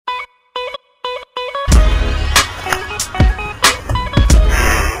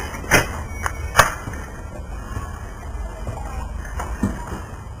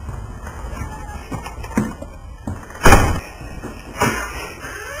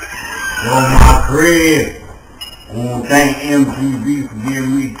So my crib, I want to thank MTV for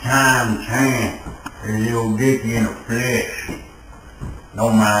giving me time and chance. There's Lil Dickey in the flesh.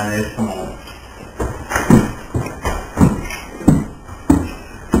 Don't mind this, come on.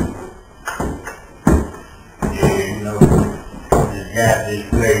 Yeah, you know, just got this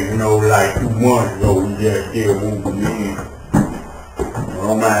place, you know, like 2 months ago, we just still moving in.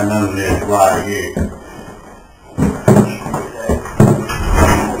 Don't mind none of this right here.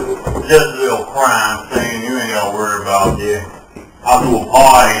 Just a little crime thing, you ain't gotta worry about this. I threw a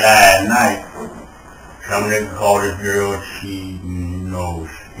party last night. Some nigga called this girl cheating, you know,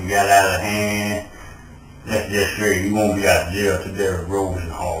 she got out of hand. Let's just say you won't be out of jail till Derrick Rose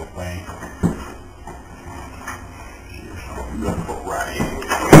and Hall of Fame. Look for right here.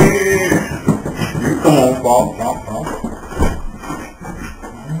 Yeah. Come on, fall.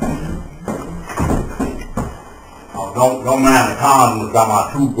 Don't mind the condoms, got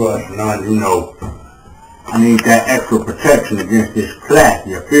my toothbrush and none, you know. I need that extra protection against this plaque,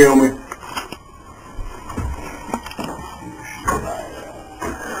 you feel me?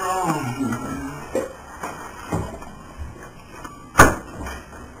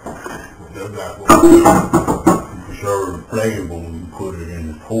 You serve the playable when you put it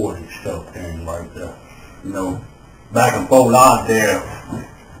in the port and stuff, things like that. You know, back and forth out there,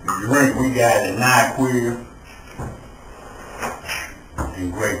 the drink we got is NyQuil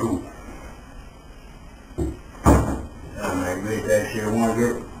and Grey Goose. Make that shit one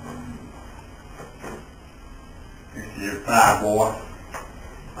good. This shit fire, boy.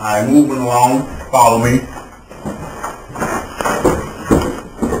 Alright, moving along. Follow me.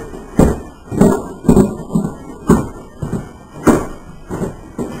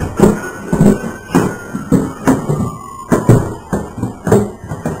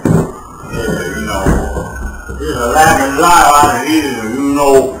 There's a lack of life out here, you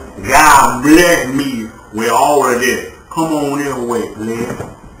know. God bless me with all of this. Come on this way, please. You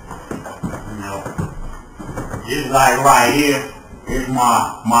know, just like right here, it's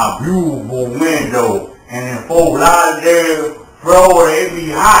my beautiful window. And in Fort Lauderdale, Florida, it be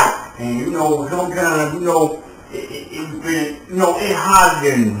hot. And you know, sometimes, you know, it's hotter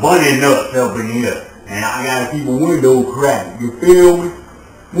than bunny nuts up in here. And I gotta keep a window cracked. You feel me?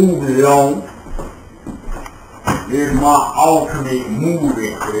 Moving it on. This is my ultimate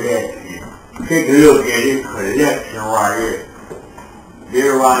movie collection. Take a look at this collection right here. This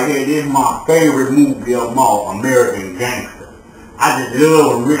right here, this is my favorite movie of them all, American Gangster. I just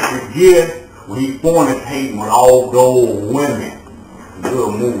love Richard Gere when he's fornicating with all those women.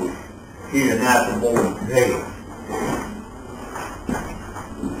 Good movie. He's a natural born player.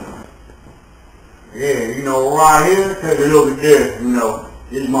 Yeah, you know, right here, take a look at this, you know.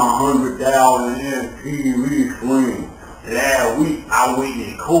 This is my 100,000 TV screen. Last week, I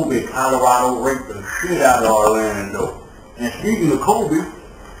witnessed Kobe, Colorado raped the shit out of Orlando. And speaking of Kobe,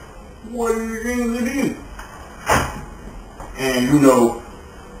 what do you think it is? And you know,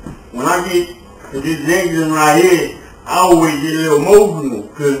 when I get to this Jenkins right here, I always get a little emotional,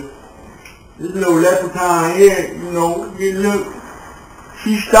 because this little leprechaun here, you know,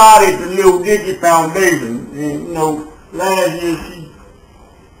 she started the Lil Dickey Foundation. And you know, last year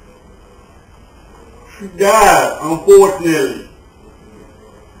she died, unfortunately.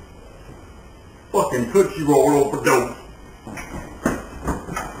 Fucking Tootsie Roll overdose.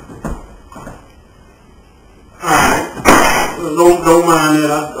 Alright. Don't mind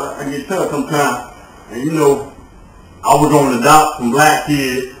that. I get tough sometimes. And you know, I was on the dock from black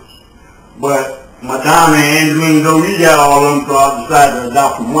kids, but my diamond Angelina Jolie got all of them, so I decided to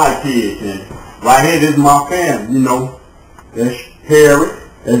adopt some white kids. And right here, this is my family, you know. That's Harry,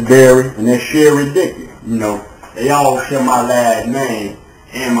 that's Barry, and that's Sherry Dickey. You know, they all share my last name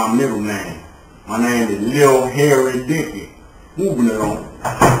and my middle name. My name is Lil Harry Dickey. Moving it on.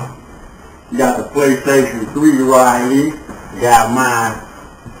 You got the PlayStation 3 right here. Got mine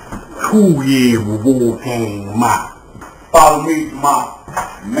 2 years before it came out. Follow me to my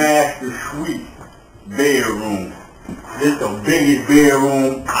master suite bedroom. This is the biggest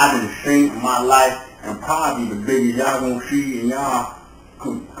bedroom I've been seen in my life, and probably the biggest y'all gonna see in y'all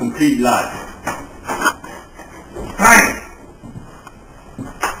complete life. Bang!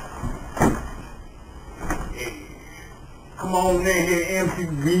 Come on in here,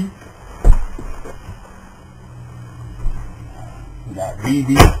 MTV. Got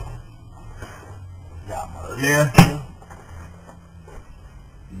BB. Got my left.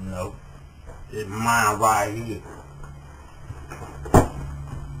 No. It's mine right here.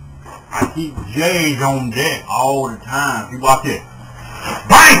 I keep J's on deck all the time. You watch it.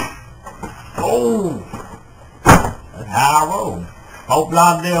 Bang! Oh! That's how I roll. Fort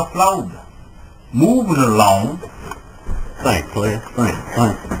Lauderdale, Florida. Moving along. Thanks, Claire.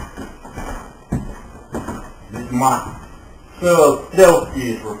 Thanks. This is my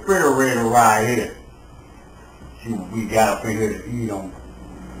self-selfish refrigerator right here. See what we got up in here to eat on.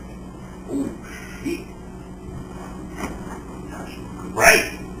 Oh, shit. That's great.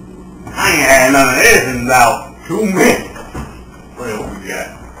 I ain't had none of this in about 2 minutes. What else we got?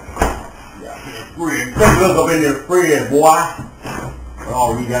 Fridge. Take a look up in this fridge, boy.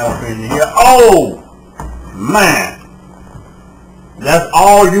 All we got up in here. Oh, man. That's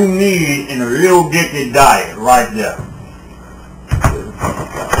all you need in a Lil Dickey diet right there.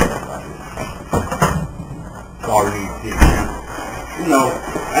 That's all you need, you know,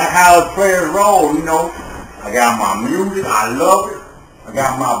 that's how the players roll, you know. I got my music, I love it. I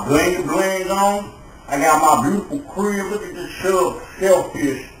got my bling on. I got my beautiful crib. Look at this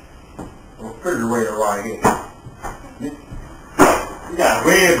shellfish refrigerator right here. We got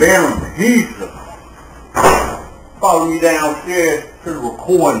red baron pizza. Follow me downstairs to the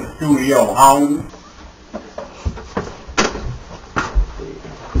recording studio, homie.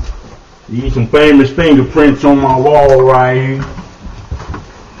 These some famous fingerprints on my wall right here.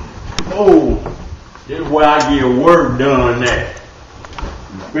 Oh, this is where I get work done at.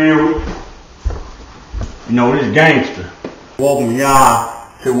 You feel me? You know, this gangster. Welcome y'all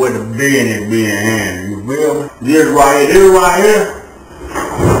to where the business being handled. You feel me? This right here,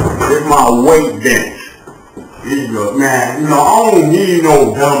 this my weight bench. This is a, man, you know, I don't need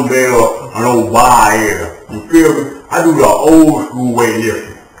no dumbbell or no bar here. You feel me? I do the old school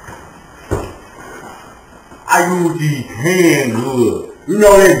weightlifting. I use these hands good. You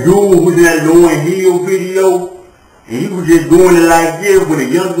know that dude was in that Lauryn Hill video? And he was just doing it like this when the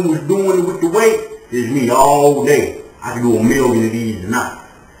youngster was doing it with the weight. It's me all day. I can do 1,000,000 of these a night.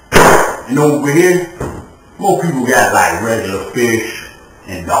 And over here, most people got like regular fish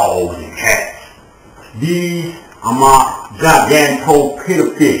and dogs and cats. These are my giganto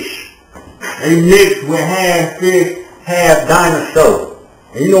pit fish. They mix with half fish, half dinosaur.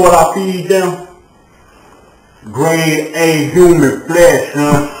 And you know what I feed them? Grade A human flesh,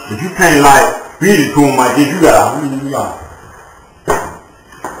 son. But you can't like feed it to them like this. You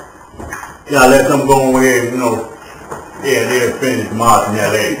gotta let them go ahead, you know. Yeah, they'll finish marching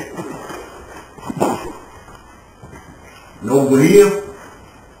that leg. And over here,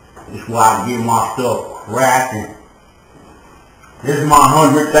 this is where I get my stuff cracking. This is my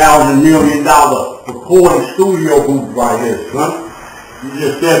 $100,000 million recording studio booth right here, son. You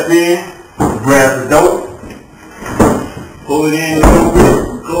just step in, grab the dope, pull it in a little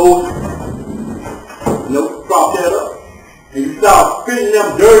bit, close it, nope, prop that up, and you start spitting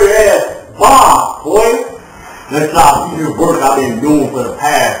them dirty ass bombs, boy. That's how this work I've been doing for the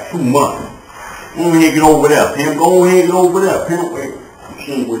past 2 months. Go ahead and get over there, Pimp. Go ahead and get over there, Pimp. Wait, I'm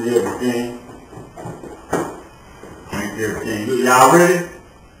seeing with everything. Everything. Y'all ready?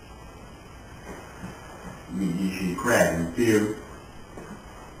 Let me get shit cracking, you feel me?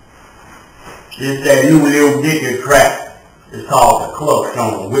 This that new Lil Dickey track. It's called The Club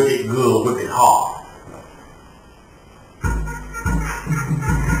Song. Whip it good, whip it hard.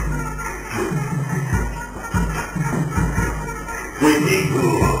 Whip it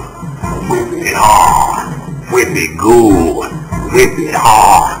good, whip it hard. Whip it good, whip it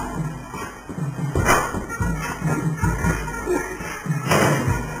hard.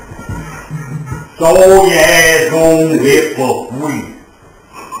 So your ass gon' get for free.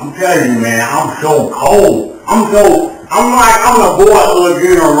 I'm telling you, man, I'm so cold. I'm the boy of the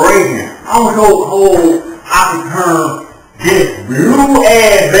generation. I'm so cold, I can turn this blue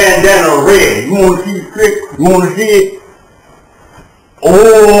ass bandana red. You wanna see the trick? You wanna see it?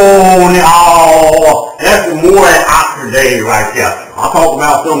 Oh, that's the more than Oscar days right there. I talk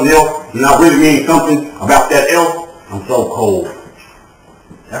about something else, and I really mean something about that else. I'm so cold.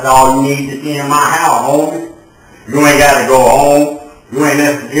 That's all you need to see in my house, homie. You ain't got to go home. You ain't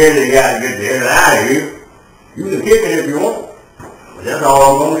necessarily got to get the hell out of here. You can kick it if you want. But that's all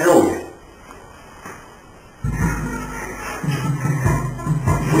I'm going to show you.